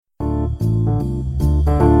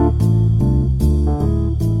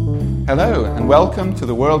Hello, and welcome to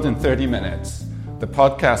The World in 30 Minutes, the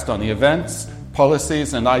podcast on the events,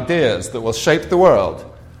 policies, and ideas that will shape the world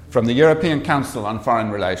from the European Council on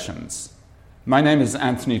Foreign Relations. My name is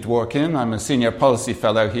Anthony Dworkin. I'm a Senior Policy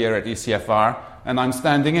Fellow here at ECFR, and I'm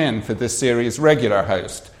standing in for this series' regular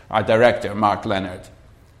host, our Director, Mark Leonard.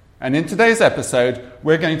 And in today's episode,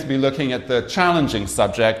 we're going to be looking at the challenging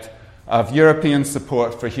subject of European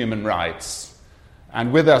support for human rights.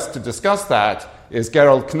 And with us to discuss that is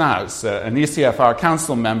Gerald Knaus, an ECFR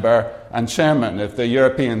Council member and chairman of the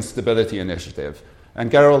European Stability Initiative.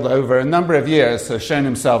 And Gerald, over a number of years, has shown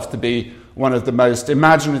himself to be one of the most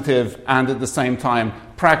imaginative and at the same time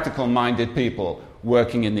practical-minded people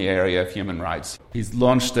working in the area of human rights. He's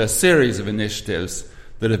launched a series of initiatives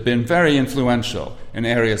that have been very influential in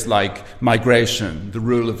areas like migration, the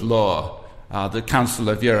rule of law, the Council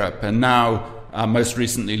of Europe, and now most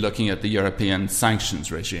recently looking at the European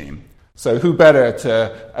sanctions regime. So who better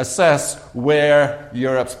to assess where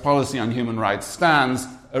Europe's policy on human rights stands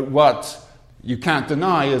at what you can't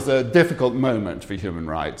deny is a difficult moment for human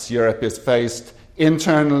rights. Europe is faced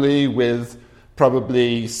internally with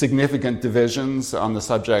probably significant divisions on the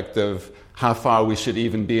subject of how far we should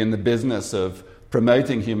even be in the business of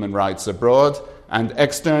promoting human rights abroad, and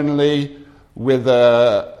externally with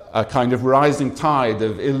a kind of rising tide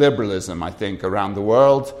of illiberalism, I think, around the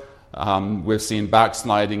world. We've seen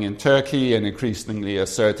backsliding in Turkey and increasingly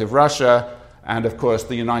assertive Russia, and of course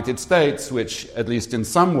the United States, which at least in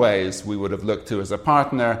some ways we would have looked to as a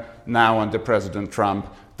partner, now under President Trump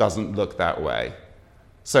doesn't look that way.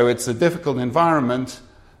 So it's a difficult environment,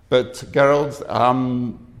 but Gerald,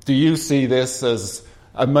 do you see this as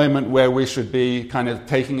a moment where we should be kind of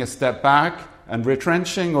taking a step back and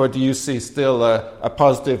retrenching, or do you see still a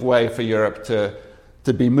positive way for Europe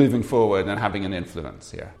to be moving forward and having an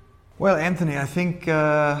influence here? Well, Anthony, I think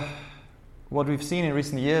what we've seen in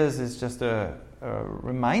recent years is just a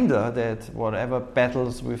reminder that whatever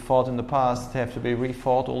battles we've fought in the past have to be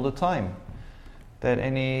refought all the time. That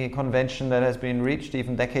any convention that has been reached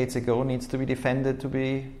even decades ago needs to be defended to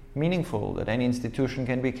be meaningful, that any institution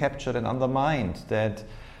can be captured and undermined, that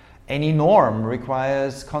any norm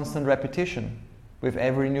requires constant repetition with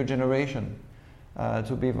every new generation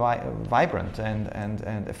to be vibrant and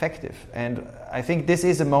effective. And I think this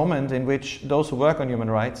is a moment in which those who work on human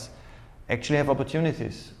rights actually have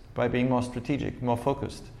opportunities by being more strategic, more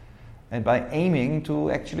focused, and by aiming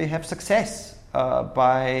to actually have success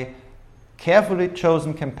by carefully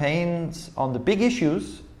chosen campaigns on the big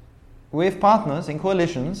issues with partners in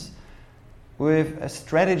coalitions with a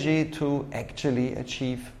strategy to actually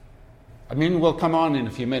achieve. I mean, we'll come on in a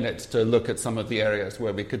few minutes to look at some of the areas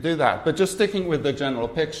where we could do that. But just sticking with the general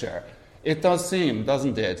picture, it does seem,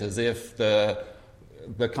 doesn't it, as if the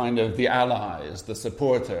kind of the allies, the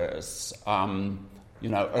supporters, are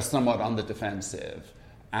somewhat on the defensive,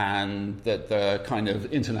 and that the kind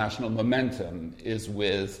of international momentum is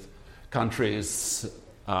with countries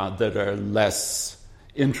that are less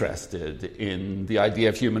interested in the idea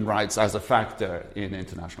of human rights as a factor in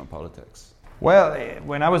international politics. Well,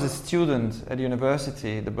 when I was a student at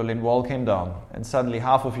university, the Berlin Wall came down, and suddenly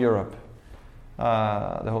half of Europe,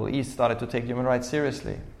 the whole East, started to take human rights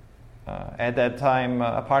seriously. At that time,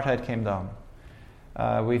 apartheid came down.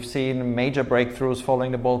 We've seen major breakthroughs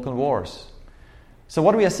following the Balkan Wars. So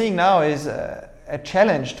what we are seeing now is a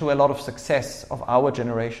challenge to a lot of success of our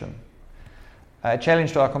generation, a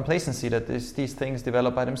challenge to our complacency that these things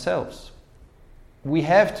develop by themselves. We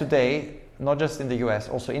have today, not just in the US,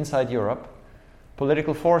 also inside Europe,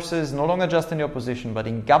 political forces, no longer just in the opposition, but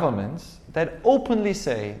in governments, that openly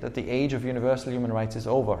say that the age of universal human rights is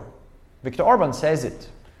over. Viktor Orban says it.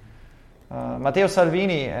 Matteo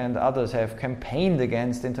Salvini and others have campaigned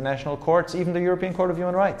against international courts, even the European Court of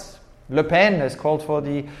Human Rights. Le Pen has called for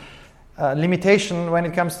the limitation when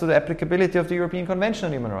it comes to the applicability of the European Convention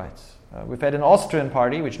on Human Rights. We've had an Austrian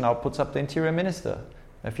party, which now puts up the interior minister,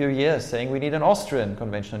 a few years saying we need an Austrian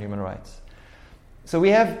Convention on Human Rights. So we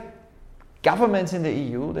have governments in the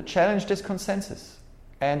EU that challenge this consensus.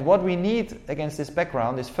 And what we need against this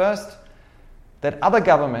background is first that other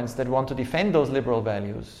governments that want to defend those liberal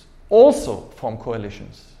values also form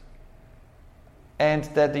coalitions. And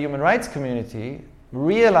that the human rights community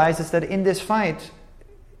realizes that in this fight,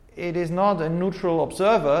 it is not a neutral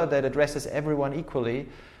observer that addresses everyone equally,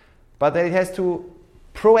 but that it has to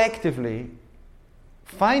proactively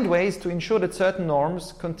find ways to ensure that certain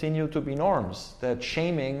norms continue to be norms, that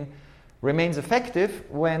shaming remains effective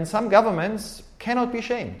when some governments cannot be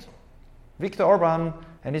shamed. Viktor Orban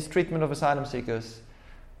and his treatment of asylum seekers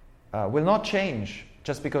will not change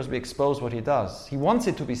just because we expose what he does. He wants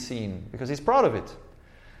it to be seen because he's proud of it.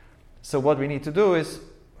 So what we need to do is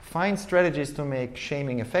find strategies to make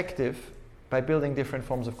shaming effective by building different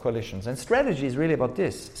forms of coalitions. And strategy is really about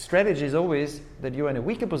this. Strategy is always that you're in a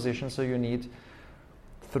weaker position, so you need,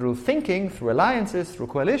 through thinking, through alliances, through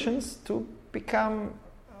coalitions, to become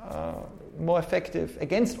more effective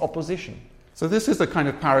against opposition. So this is a kind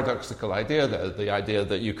of paradoxical idea, though, the idea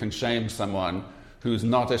that you can shame someone who's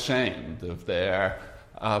not ashamed of their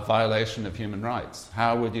violation of human rights.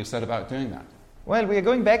 How would you set about doing that? Well, we are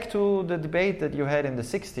going back to the debate that you had in the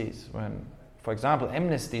 60s when, for example,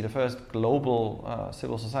 Amnesty, the first global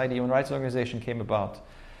civil society human rights organization, came about.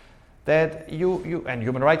 That you and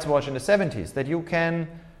Human Rights Watch in the 70s, that you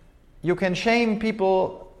can shame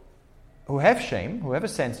people who have shame, who have a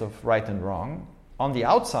sense of right and wrong, on the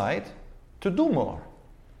outside to do more.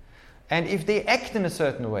 And if they act in a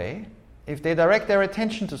certain way, if they direct their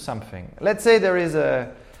attention to something, let's say there is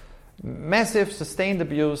a massive sustained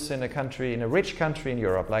abuse in a country, in a rich country in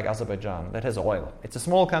Europe like Azerbaijan that has oil. It's a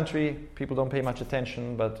small country, people don't pay much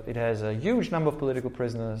attention, but it has a huge number of political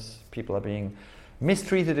prisoners, people are being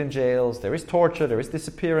mistreated in jails, there is torture, there is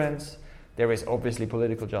disappearance, there is obviously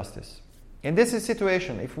political justice. In this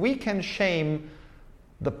situation, if we can shame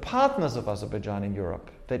the partners of Azerbaijan in Europe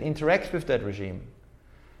that interact with that regime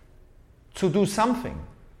to do something,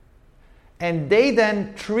 and they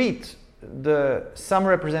then treat some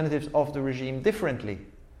representatives of the regime differently,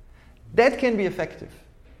 that can be effective.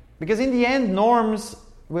 Because in the end, norms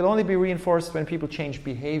will only be reinforced when people change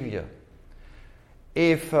behavior.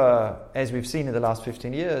 If, as we've seen in the last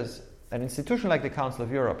 15 years, an institution like the Council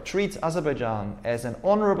of Europe treats Azerbaijan as an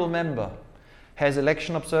honorable member, has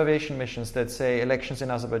election observation missions that say elections in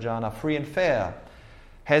Azerbaijan are free and fair,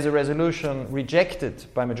 has a resolution rejected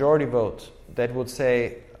by majority vote that would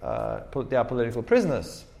say they are political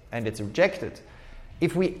prisoners, and it's rejected.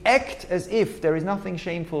 If we act as if there is nothing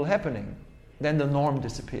shameful happening, then the norm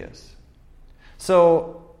disappears.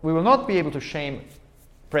 So we will not be able to shame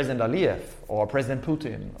President Aliyev or President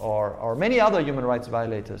Putin or many other human rights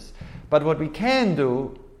violators. But what we can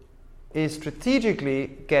do is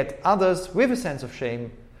strategically get others with a sense of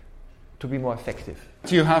shame to be more effective.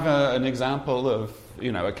 Do you have an example of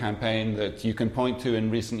a campaign that you can point to in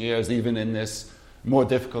recent years, even in this more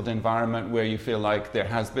difficult environment, where you feel like there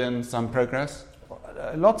has been some progress?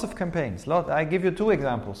 Lots of campaigns. I give you two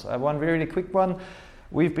examples. One really quick one.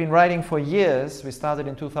 We've been writing for years. We started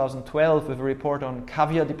in 2012 with a report on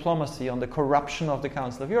caviar diplomacy, on the corruption of the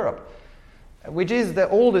Council of Europe, which is the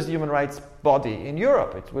oldest human rights body in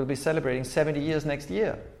Europe. It will be celebrating 70 years next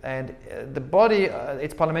year. And the body,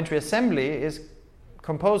 its parliamentary assembly, is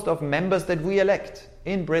composed of members that we elect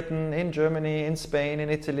in Britain, in Germany, in Spain, in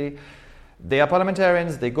Italy. They are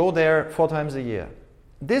parliamentarians, they go there 4 times a year.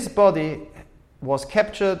 This body was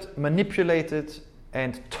captured, manipulated,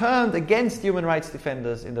 and turned against human rights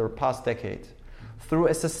defenders in the past decade through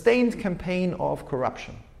a sustained campaign of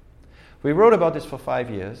corruption. We wrote about this for 5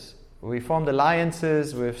 years. We formed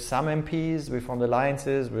alliances with some MPs, we formed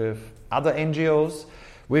alliances with other NGOs,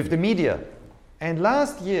 with the media. And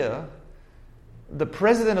last year, the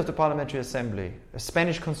president of the Parliamentary Assembly, a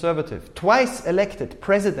Spanish conservative, twice elected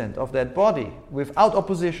president of that body without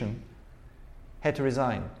opposition, had to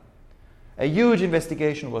resign. A huge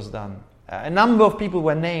investigation was done. A number of people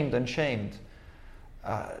were named and shamed.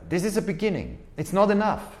 This is a beginning. It's not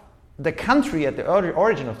enough. The country at the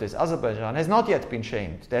origin of this, Azerbaijan, has not yet been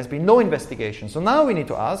shamed. There's been no investigation. So now we need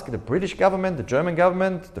to ask the British government, the German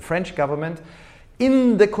government, the French government,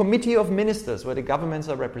 in the committee of ministers where the governments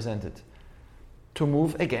are represented, to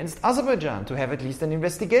move against Azerbaijan, to have at least an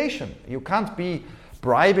investigation. You can't be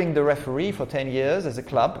bribing the referee for 10 years as a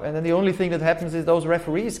club, and then the only thing that happens is those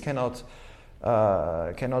referees cannot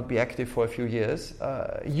be active for a few years.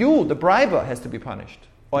 The briber, has to be punished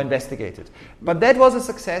or investigated. But that was a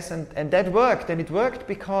success, and that worked. And it worked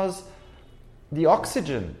because the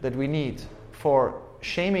oxygen that we need for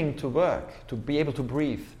shaming to work, to be able to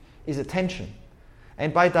breathe, is attention.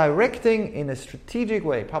 And by directing in a strategic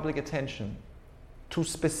way public attention to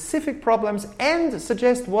specific problems and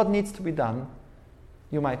suggest what needs to be done,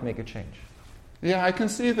 you might make a change. Yeah, I can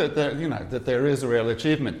see that there is a real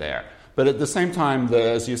achievement there. But at the same time,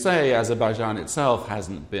 as you say, Azerbaijan itself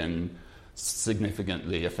hasn't been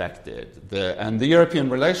significantly affected. And the European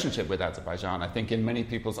relationship with Azerbaijan, I think, in many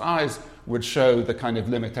people's eyes, would show the kind of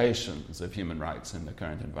limitations of human rights in the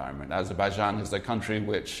current environment. Azerbaijan is a country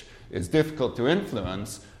which is difficult to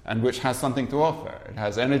influence and which has something to offer. It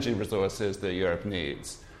has energy resources that Europe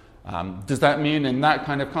needs. Does that mean in that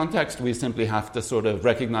kind of context we simply have to sort of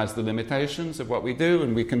recognize the limitations of what we do,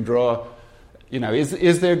 and we can draw,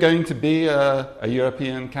 is there going to be a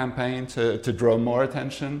European campaign to draw more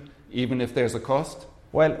attention, even if there's a cost?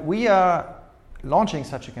 Well, we are launching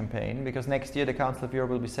such a campaign because next year the Council of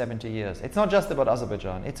Europe will be 70 years. It's not just about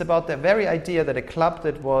Azerbaijan. It's about the very idea that a club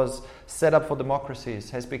that was set up for democracies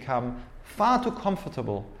has become far too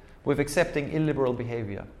comfortable with accepting illiberal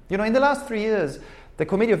behavior. You know, in the last 3 years, the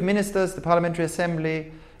Committee of Ministers, the Parliamentary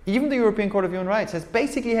Assembly, even the European Court of Human Rights has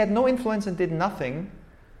basically had no influence and did nothing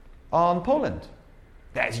on Poland.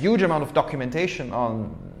 There's a huge amount of documentation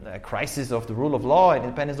on the crisis of the rule of law and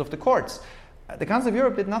independence of the courts. The Council of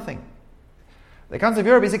Europe did nothing. The Council of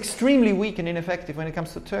Europe is extremely weak and ineffective when it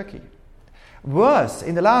comes to Turkey. Worse,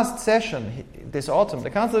 in the last session this autumn, the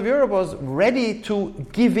Council of Europe was ready to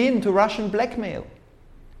give in to Russian blackmail.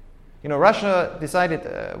 You know, Russia decided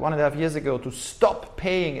 1.5 years ago to stop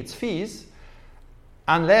paying its fees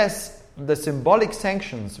unless the symbolic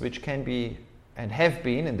sanctions, which can be and have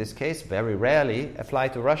been, in this case, very rarely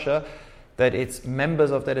applied to Russia, that its members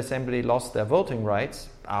of that assembly lost their voting rights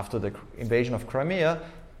after the invasion of Crimea,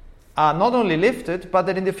 are not only lifted, but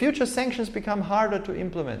that in the future sanctions become harder to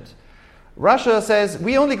implement. Russia says,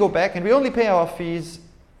 we only go back and we only pay our fees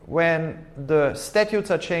when the statutes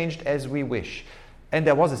are changed as we wish. And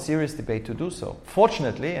there was a serious debate to do so.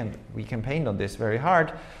 Fortunately, and we campaigned on this very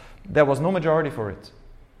hard, there was no majority for it.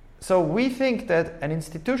 So we think that an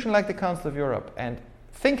institution like the Council of Europe and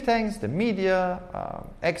think tanks, the media,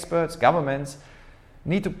 experts, governments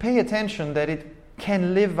need to pay attention that it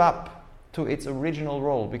can live up to its original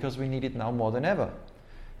role, because we need it now more than ever.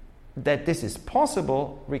 That this is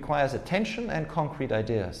possible requires attention and concrete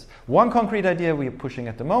ideas. One concrete idea we are pushing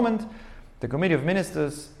at the moment, the Committee of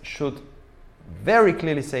Ministers should very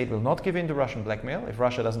clearly say it will not give in to Russian blackmail. If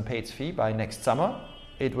Russia doesn't pay its fee by next summer,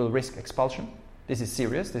 it will risk expulsion. This is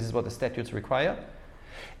serious. This is what the statutes require.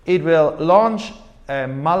 It will launch a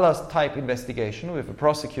Mueller-type investigation with a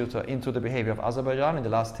prosecutor into the behavior of Azerbaijan in the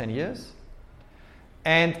last 10 years.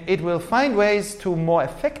 And it will find ways to more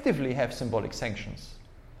effectively have symbolic sanctions.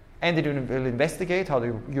 And it will investigate how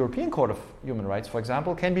the European Court of Human Rights, for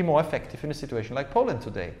example, can be more effective in a situation like Poland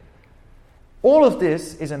today. All of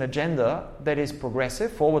this is an agenda that is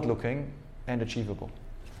progressive, forward-looking, and achievable.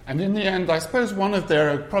 And in the end, I suppose there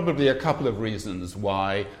are probably a couple of reasons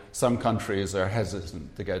why some countries are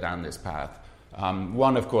hesitant to go down this path.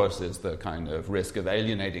 One, of course, is the kind of risk of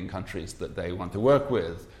alienating countries that they want to work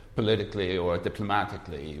with politically or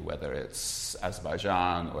diplomatically, whether it's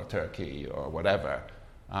Azerbaijan or Turkey or whatever.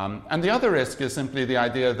 And the other risk is simply the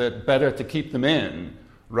idea that better to keep them in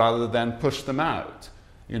rather than push them out.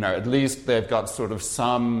 You know, at least they've got sort of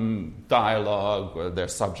some dialogue, or they're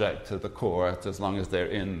subject to the court as long as they're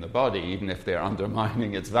in the body, even if they're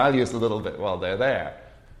undermining its values a little bit while they're there.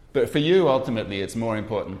 But for you, ultimately, it's more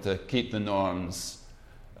important to keep the norms,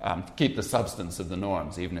 keep the substance of the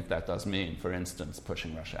norms, even if that does mean, for instance,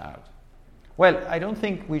 pushing Russia out. Well, I don't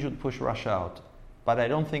think we should push Russia out, but I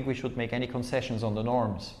don't think we should make any concessions on the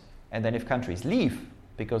norms. And then if countries leave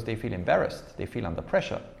because they feel embarrassed, they feel under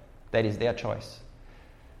pressure, that is their choice.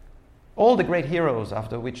 All the great heroes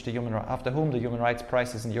after whom the human rights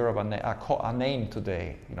prizes in Europe are named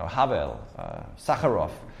today, you know, Havel,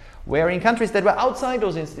 Sakharov, were in countries that were outside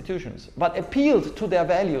those institutions, but appealed to their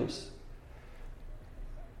values.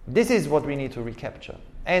 This is what we need to recapture.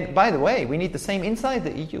 And by the way, we need the same inside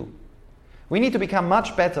the EU. We need to become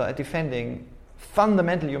much better at defending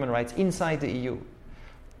fundamental human rights inside the EU,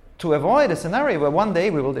 to avoid a scenario where one day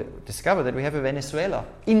we will discover that we have a Venezuela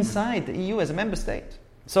inside the EU as a member state.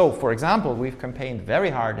 So, for example, we've campaigned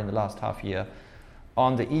very hard in the last half year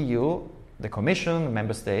on the EU, the Commission,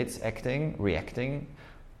 member states reacting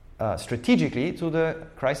strategically to the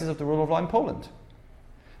crisis of the rule of law in Poland.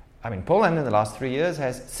 I mean, Poland in the last 3 years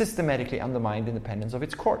has systematically undermined the independence of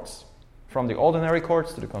its courts, from the ordinary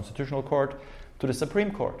courts to the Constitutional Court to the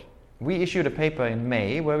Supreme Court. We issued a paper in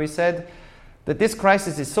May where we said that this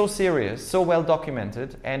crisis is so serious, so well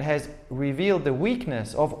documented, and has revealed the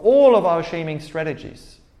weakness of all of our shaming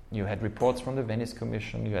strategies. You had reports from the Venice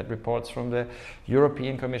Commission, you had reports from the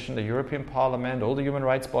European Commission, the European Parliament, all the human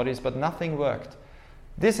rights bodies, but nothing worked.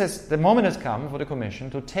 The moment has come for the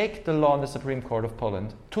Commission to take the law in the Supreme Court of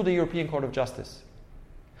Poland to the European Court of Justice.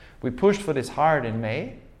 We pushed for this hard in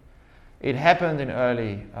May. It happened in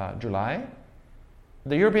early July.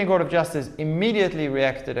 The European Court of Justice immediately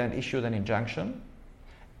reacted and issued an injunction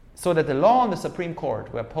so that the law in the Supreme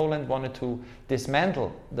Court, where Poland wanted to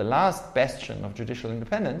dismantle the last bastion of judicial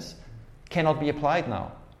independence, cannot be applied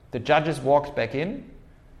now. The judges walked back in,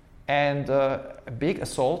 and a big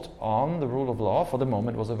assault on the rule of law for the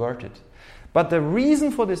moment was averted. But the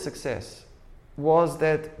reason for this success was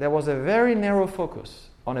that there was a very narrow focus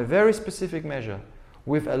on a very specific measure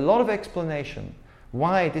with a lot of explanation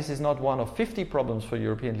why this is not one of 50 problems for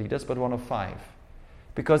European leaders, but one of 5.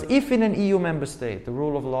 Because if in an EU member state the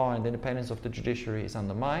rule of law and the independence of the judiciary is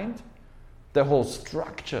undermined, the whole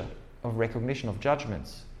structure of recognition of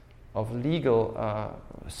judgments, of legal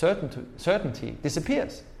certainty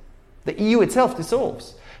disappears. The EU itself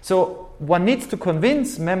dissolves. So one needs to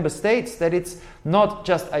convince member states that it's not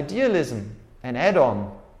just idealism and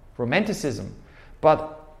add-on romanticism,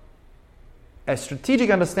 but a strategic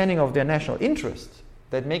understanding of their national interest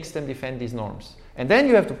that makes them defend these norms. And then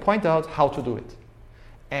you have to point out how to do it.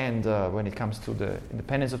 And when it comes to the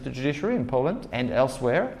independence of the judiciary in Poland and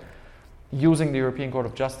elsewhere, using the European Court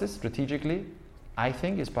of Justice strategically, I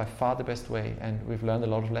think, is by far the best way. And we've learned a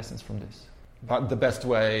lot of lessons from this. But the best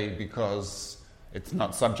way because it's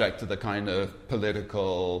not subject to the kind of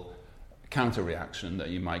political counter-reaction that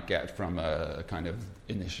you might get from a kind of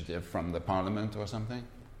initiative from the parliament or something?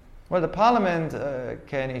 Well, the parliament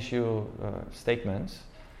can issue statements,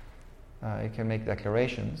 it can make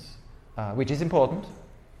declarations, which is important.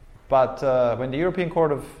 But when the European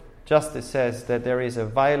Court of Justice says that there is a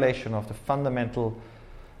violation of the fundamental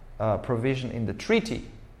provision in the treaty,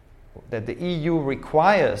 that the EU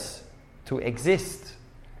requires to exist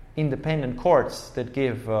independent courts that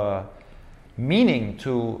give meaning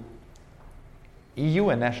to EU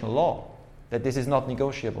and national law, that this is not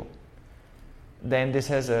negotiable, then this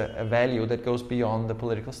has a value that goes beyond the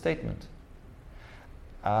political statement.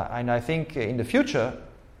 And I think in the future,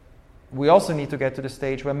 we also need to get to the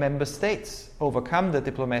stage where member states overcome the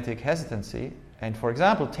diplomatic hesitancy and, for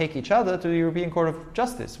example, take each other to the European Court of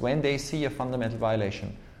Justice when they see a fundamental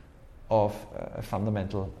violation of a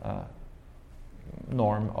fundamental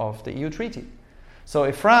norm of the EU treaty. So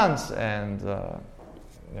if France and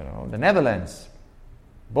the Netherlands,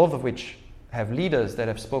 both of which have leaders that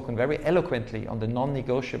have spoken very eloquently on the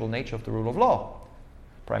non-negotiable nature of the rule of law,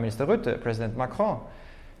 Prime Minister Rutte, President Macron,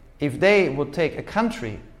 if they would take a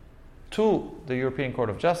country to the European Court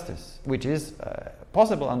of Justice, which is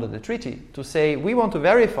possible under the treaty, to say we want to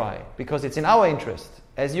verify, because it's in our interest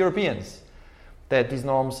as Europeans, that these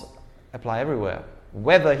norms apply everywhere,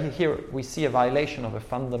 whether here we see a violation of a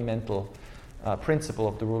fundamental principle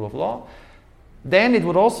of the rule of law, then it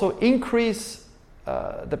would also increase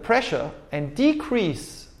the pressure and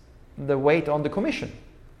decrease the weight on the Commission,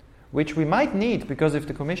 which we might need, because if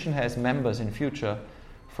the Commission has members in future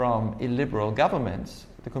from illiberal governments,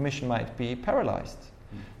 the Commission might be paralyzed.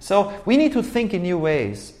 So we need to think in new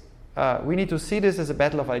ways. We need to see this as a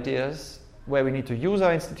battle of ideas where we need to use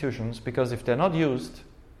our institutions, because if they're not used,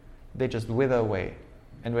 they just wither away.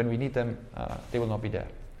 And when we need them, they will not be there.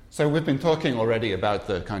 So we've been talking already about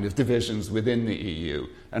the kind of divisions within the EU,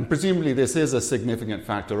 and presumably this is a significant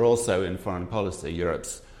factor also in foreign policy.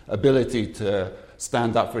 Europe's ability to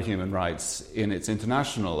stand up for human rights in its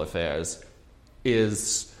international affairs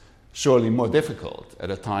is surely more difficult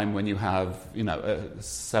at a time when you have,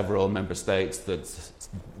 several member states that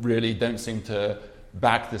really don't seem to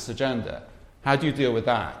back this agenda. How do you deal with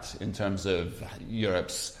that in terms of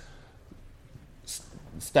Europe's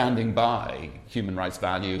standing by human rights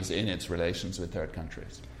values in its relations with third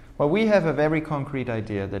countries? Well, we have a very concrete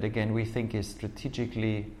idea that, again, we think is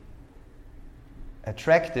strategically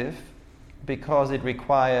attractive because it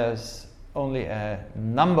requires only a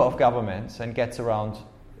number of governments and gets around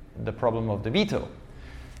the problem of the veto,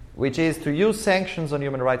 which is to use sanctions on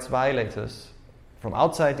human rights violators from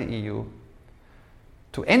outside the EU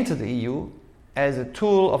to enter the EU as a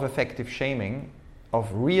tool of effective shaming,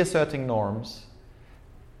 of reasserting norms,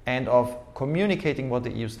 and of communicating what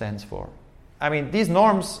the EU stands for. I mean, these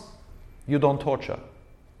norms, you don't torture.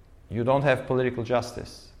 You don't have political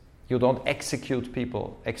justice. You don't execute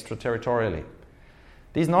people extraterritorially.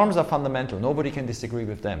 These norms are fundamental. Nobody can disagree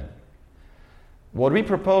with them. What we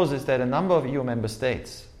propose is that a number of EU member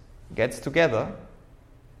states gets together,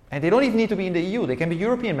 and they don't even need to be in the EU. They can be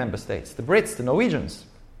European member states, the Brits, the Norwegians.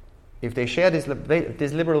 If they share these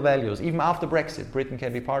liberal values, even after Brexit, Britain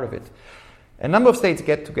can be part of it. A number of states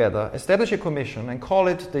get together, establish a commission, and call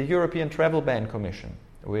it the European Travel Ban Commission,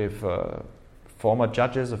 with former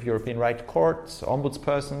judges of European right courts,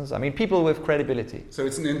 ombudspersons, people with credibility. So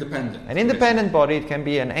it's an independent An independent body. It can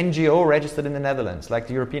be an NGO registered in the Netherlands, like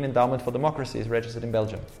the European Endowment for Democracy is registered in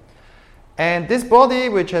Belgium. And this body,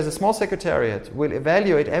 which has a small secretariat, will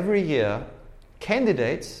evaluate every year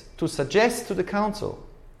candidates to suggest to the Council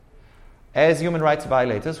as human rights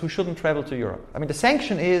violators who shouldn't travel to Europe. The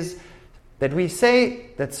sanction is that we say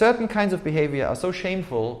that certain kinds of behavior are so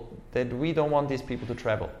shameful that we don't want these people to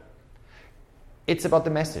travel. It's about the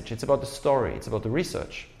message, it's about the story, it's about the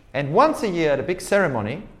research. And once a year at a big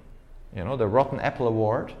ceremony, the Rotten Apple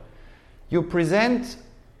Award,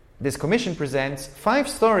 this commission presents 5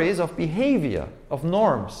 stories of behavior, of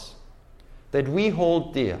norms, that we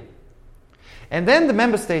hold dear. And then the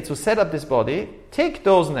member states who set up this body take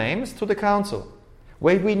those names to the council,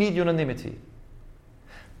 where we need unanimity.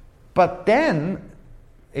 But then,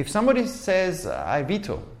 if somebody says, I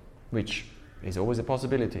veto, which is always a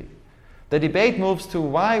possibility, the debate moves to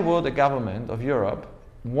why would a government of Europe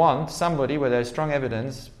want somebody where there is strong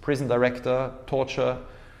evidence, prison director, torture,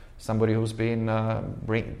 somebody who's been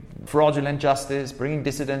fraudulent justice, bringing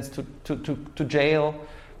dissidents to jail,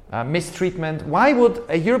 mistreatment. Why would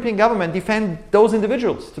a European government defend those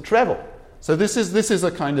individuals to travel? So this is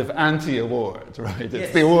a kind of anti-award, right?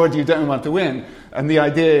 It's the award you don't want to win. And the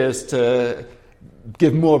idea is to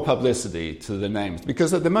give more publicity to the names.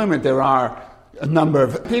 Because at the moment there are a number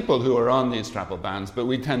of people who are on these travel bans, but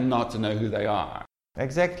we tend not to know who they are.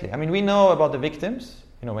 Exactly. I mean, we know about the victims,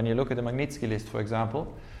 when you look at the Magnitsky list, for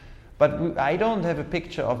example, but I don't have a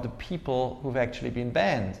picture of the people who've actually been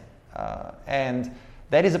banned. And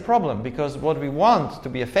that is a problem, because what we want to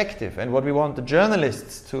be effective and what we want the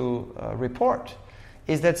journalists to report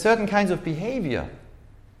is that certain kinds of behavior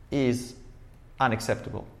is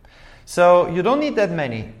unacceptable. So you don't need that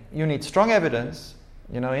many. You need strong evidence.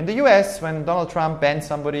 In the US, when Donald Trump banned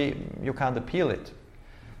somebody, you can't appeal it.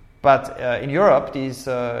 But in Europe, these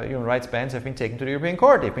human rights bans have been taken to the European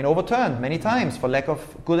Court. They've been overturned many times for lack of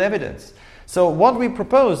good evidence. So what we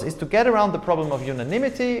propose is to get around the problem of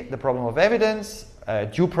unanimity, the problem of evidence,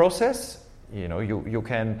 due process. You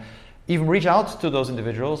can even reach out to those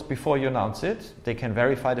individuals before you announce it. They can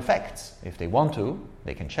verify the facts. If they want to,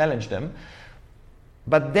 they can challenge them.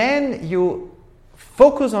 But then you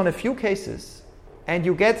focus on a few cases and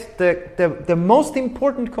you get the most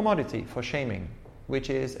important commodity for shaming, which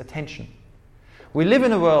is attention. We live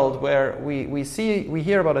in a world where we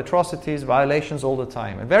hear about atrocities, violations all the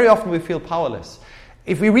time, and very often we feel powerless.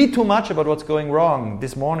 If we read too much about what's going wrong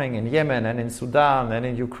this morning in Yemen and in Sudan and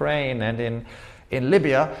in Ukraine and in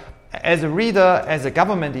Libya, as a reader, as a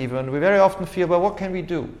government even, we very often feel, well, what can we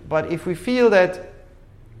do? But if we feel that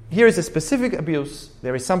here is a specific abuse,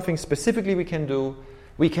 there is something specifically we can do,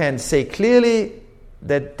 we can say clearly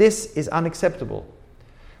that this is unacceptable,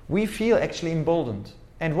 we feel actually emboldened.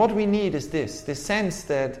 And what we need is this sense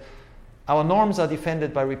that our norms are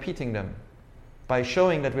defended by repeating them, by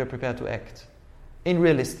showing that we are prepared to act in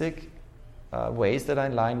realistic ways that are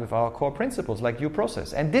in line with our core principles, like due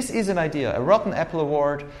process. And this is an idea, a Rotten Apple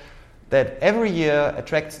Award, that every year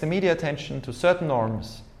attracts the media attention to certain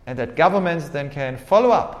norms, and that governments then can follow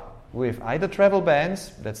up with either travel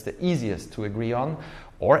bans, that's the easiest to agree on,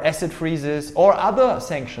 or asset freezes, or other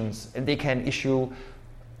sanctions, and they can issue.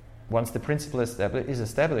 Once the principle is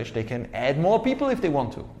established, they can add more people if they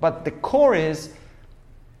want to. But the core is,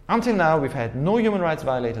 until now, we've had no human rights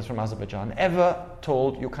violators from Azerbaijan ever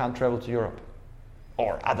told you can't travel to Europe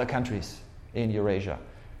or other countries in Eurasia.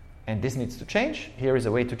 And this needs to change. Here is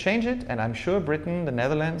a way to change it. And I'm sure Britain, the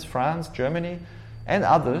Netherlands, France, Germany, and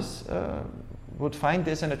others would find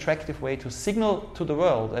this an attractive way to signal to the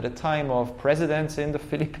world at a time of presidents in the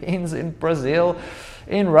Philippines, in Brazil,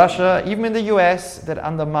 in Russia, even in the US, that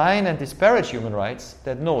undermine and disparage human rights,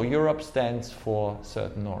 that no, Europe stands for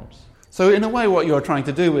certain norms. So in a way, what you're trying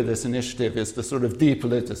to do with this initiative is to sort of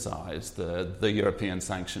depoliticize the European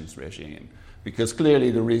sanctions regime. Because clearly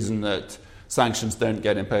the reason that sanctions don't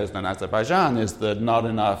get imposed on Azerbaijan is that not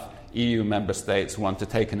enough EU member states want to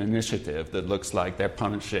take an initiative that looks like they're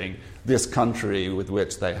punishing this country with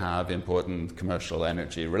which they have important commercial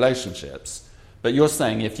energy relationships. But you're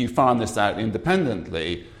saying if you farm this out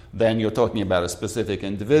independently, then you're talking about a specific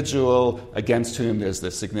individual against whom there's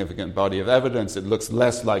this significant body of evidence. It looks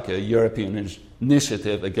less like a European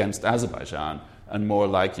initiative against Azerbaijan and more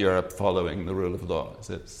like Europe following the rule of law. Is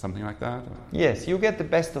it something like that? Yes, you get the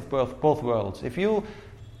best of both worlds. If you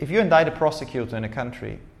indict a prosecutor in a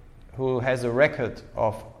country who has a record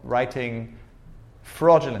of writing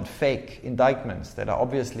fraudulent, fake indictments that are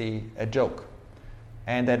obviously a joke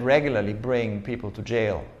and that regularly bring people to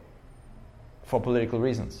jail for political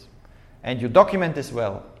reasons, and you document this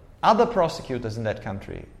well, other prosecutors in that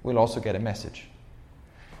country will also get a message.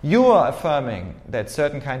 You are affirming that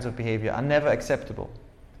certain kinds of behavior are never acceptable.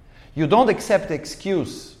 You don't accept the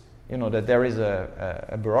excuse that there is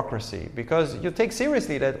a bureaucracy, because you take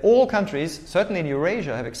seriously that all countries, certainly in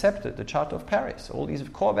Eurasia, have accepted the Charter of Paris, all these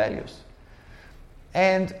core values.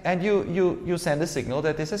 And you send a signal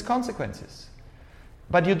that this has consequences.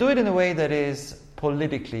 But you do it in a way that is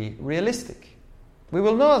politically realistic. We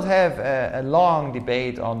will not have a long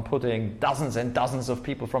debate on putting dozens and dozens of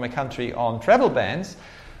people from a country on travel bans,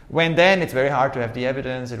 when then it's very hard to have the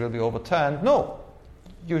evidence, it will be overturned. No.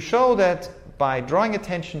 You show that by drawing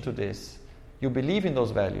attention to this, you believe in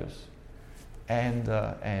those values,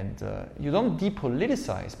 And you don't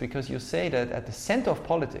depoliticize because you say that at the center of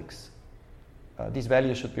politics, these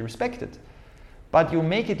values should be respected. But you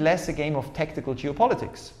make it less a game of tactical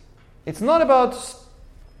geopolitics. It's not about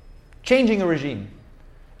changing a regime.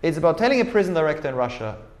 It's about telling a prison director in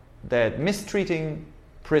Russia that mistreating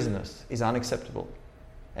prisoners is unacceptable.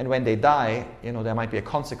 And when they die, there might be a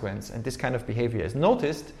consequence, and this kind of behavior is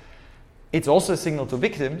noticed. It's also a signal to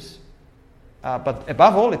victims, but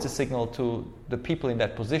above all, it's a signal to the people in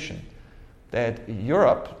that position that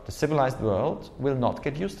Europe, the civilized world, will not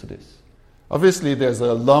get used to this. Obviously, there's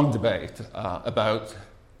a long debate about,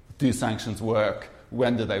 do sanctions work?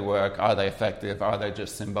 When do they work? Are they effective? Are they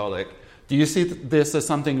just symbolic? Do you see this as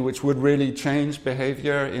something which would really change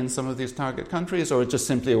behavior in some of these target countries, or just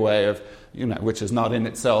simply a way of, which is not in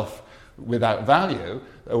itself without value,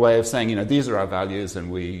 a way of saying, these are our values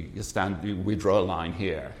and we draw a line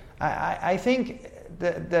here? I think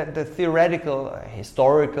the theoretical,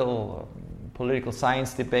 historical, political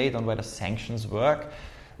science debate on whether sanctions work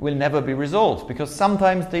will never be resolved, because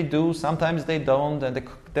sometimes they do, sometimes they don't, and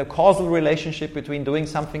the causal relationship between doing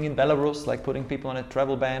something in Belarus, like putting people on a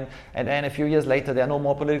travel ban, and then a few years later there are no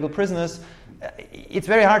more political prisoners, it's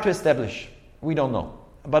very hard to establish. We don't know.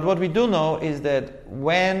 But what we do know is that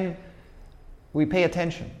when we pay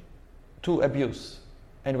attention to abuse,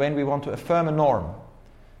 and when we want to affirm a norm,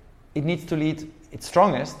 it needs to lead, it's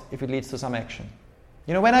strongest if it leads to some action.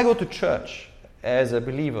 When I go to church as a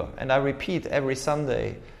believer and I repeat every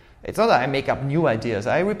Sunday, it's not that I make up new ideas.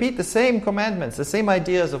 I repeat the same commandments, the same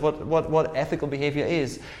ideas of what ethical behavior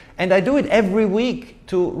is. And I do it every week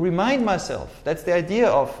to remind myself. That's the idea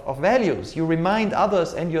of values. You remind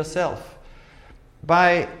others and yourself.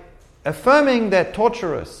 By affirming that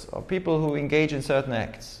torturers or people who engage in certain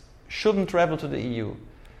acts shouldn't travel to the EU,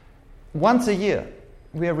 once a year,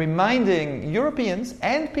 we are reminding Europeans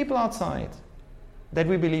and people outside that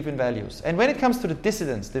we believe in values. And when it comes to the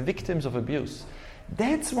dissidents, the victims of abuse,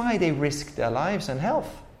 that's why they risk their lives and health,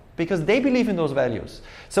 because they believe in those values.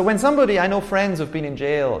 So when I know friends who've been in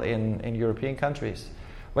jail in European countries,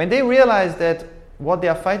 when they realize that what they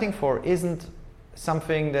are fighting for isn't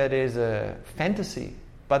something that is a fantasy,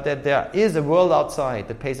 but that there is a world outside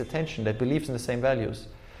that pays attention, that believes in the same values,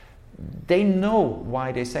 they know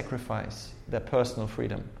why they sacrifice their personal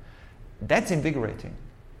freedom. That's invigorating.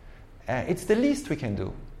 It's the least we can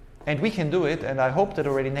do. And we can do it, and I hope that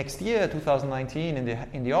already next year, 2019,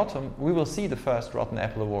 in the autumn, we will see the first Rotten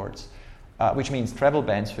Apple Awards, which means travel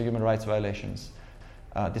bans for human rights violations,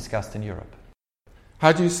 discussed in Europe.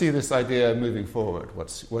 How do you see this idea moving forward?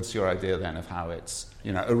 What's your idea then of how it's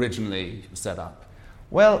originally set up?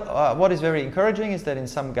 Well, what is very encouraging is that in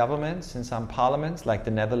some governments, in some parliaments, like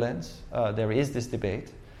the Netherlands, there is this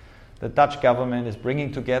debate. The Dutch government is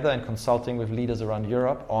bringing together and consulting with leaders around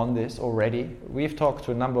Europe on this already. We've talked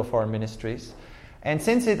to a number of foreign ministries. And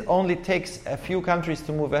since it only takes a few countries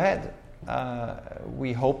to move ahead,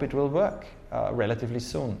 we hope it will work relatively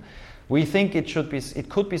soon. We think it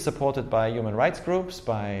could be supported by human rights groups,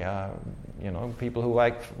 by people who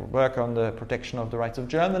work on the protection of the rights of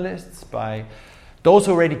journalists, by those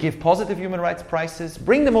who already give positive human rights prizes.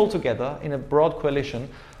 Bring them all together in a broad coalition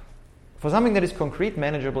for something that is concrete,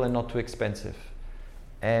 manageable, and not too expensive.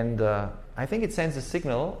 And I think it sends a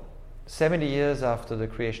signal 70 years after the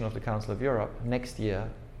creation of the Council of Europe, next year,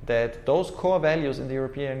 that those core values in the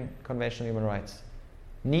European Convention on Human Rights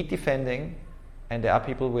need defending, and there are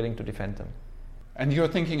people willing to defend them. And you're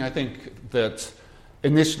thinking, I think, that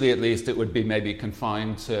initially at least it would be maybe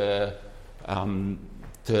confined to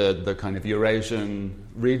the kind of Eurasian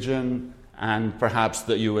region, and perhaps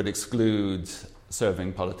that you would exclude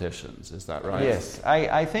serving politicians. Is that right? Yes.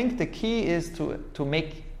 I think the key is to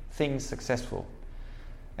make things successful.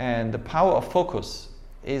 And the power of focus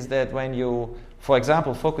is that when you, for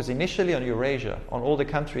example, focus initially on Eurasia, on all the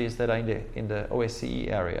countries that are in the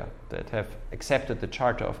OSCE area that have accepted the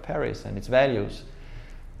Charter of Paris and its values,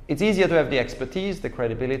 it's easier to have the expertise, the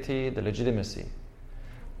credibility, the legitimacy.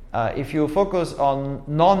 If you focus on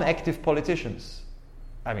non-active politicians,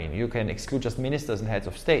 I mean, you can exclude just ministers and heads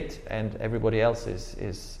of state, and everybody else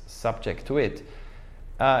is subject to it.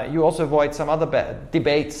 You also avoid some other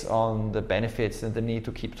debates on the benefits and the need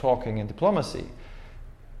to keep talking and diplomacy.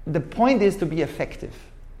 The point is to be effective.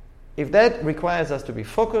 If that requires us to be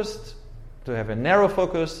focused, to have a narrow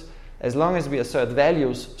focus, as long as we assert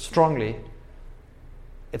values strongly,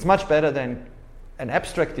 it's much better than an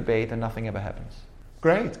abstract debate and nothing ever happens.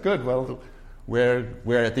 Great, good. Well,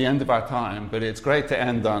 we're at the end of our time, but it's great to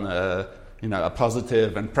end on a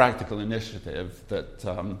positive and practical initiative that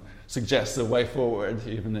suggests a way forward,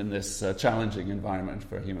 even in this challenging environment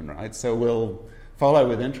for human rights. So we'll follow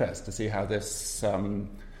with interest to see how this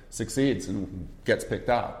succeeds and gets picked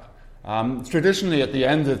up. Traditionally, at the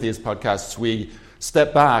end of these podcasts, we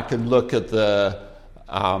step back and look at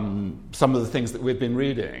some of the things that we've been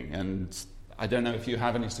reading. And I don't know if you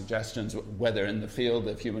have any suggestions, whether in the field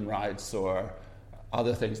of human rights or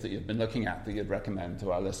other things that you've been looking at that you'd recommend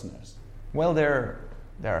to our listeners. Well, there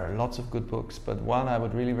are lots of good books, but one I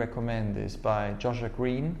would really recommend is by Joshua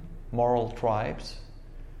Green, Moral Tribes.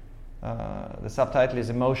 The subtitle is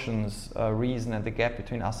Emotions, Reason and the Gap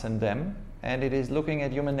Between Us and Them. And it is looking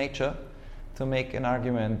at human nature to make an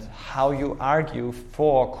argument how you argue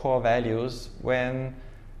for core values when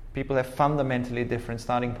people have fundamentally different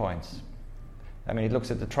starting points. I mean, it looks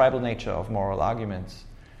at the tribal nature of moral arguments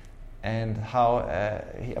and how,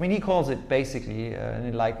 he calls it basically an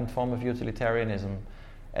enlightened form of utilitarianism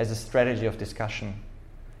as a strategy of discussion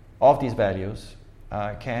of these values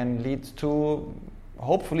can lead to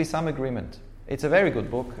hopefully some agreement. It's a very good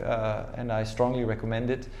book, and I strongly recommend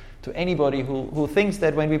it to anybody who thinks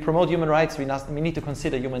that when we promote human rights, we need to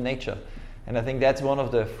consider human nature. And I think that's one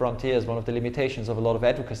of the frontiers, one of the limitations of a lot of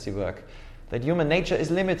advocacy work, that human nature is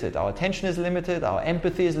limited. Our attention is limited, our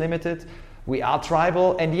empathy is limited, we are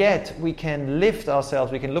tribal, and yet we can lift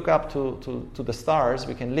ourselves, we can look up to the stars,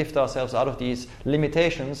 we can lift ourselves out of these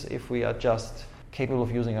limitations if we are just capable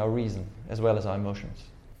of using our reason as well as our emotions.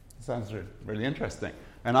 Sounds really interesting.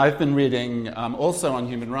 And I've been reading, also on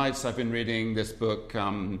human rights, I've been reading this book,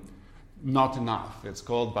 Not Enough. It's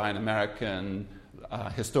called by an American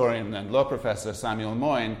historian and law professor, Samuel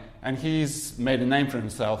Moyn, and he's made a name for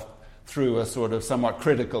himself through a sort of somewhat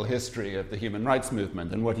critical history of the human rights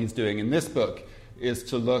movement. And what he's doing in this book is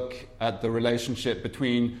to look at the relationship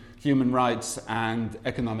between human rights and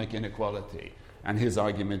economic inequality. And his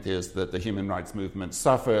argument is that the human rights movement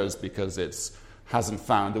suffers because it hasn't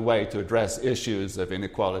found a way to address issues of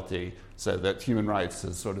inequality, so that human rights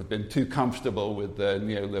has sort of been too comfortable with the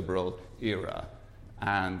neoliberal era.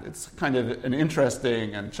 And it's kind of an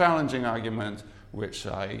interesting and challenging argument, which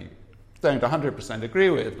I don't 100% agree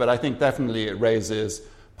with, but I think definitely it raises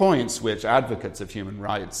points which advocates of human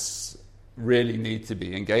rights really need to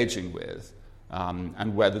be engaging with,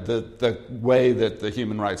 and whether the way that the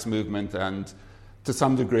human rights movement and, to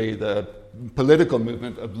some degree, the political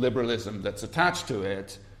movement of liberalism that's attached to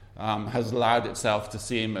it has allowed itself to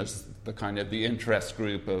seem as the kind of the interest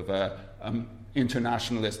group of an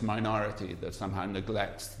internationalist minority that somehow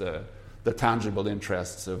neglects the tangible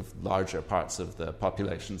interests of larger parts of the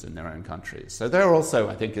populations in their own countries. So there also,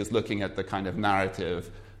 I think, is looking at the kind of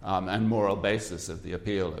narrative and moral basis of the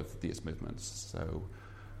appeal of these movements. So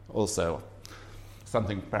also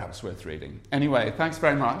something perhaps worth reading. Anyway, thanks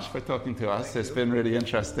very much for talking to us. It's been really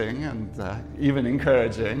interesting and even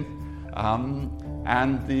encouraging.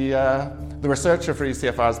 And the researcher for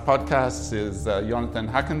ECFR's podcasts is Jonathan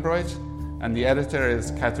Hackenbreut, and the editor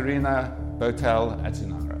is Katerina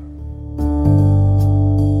Botel-Etinara.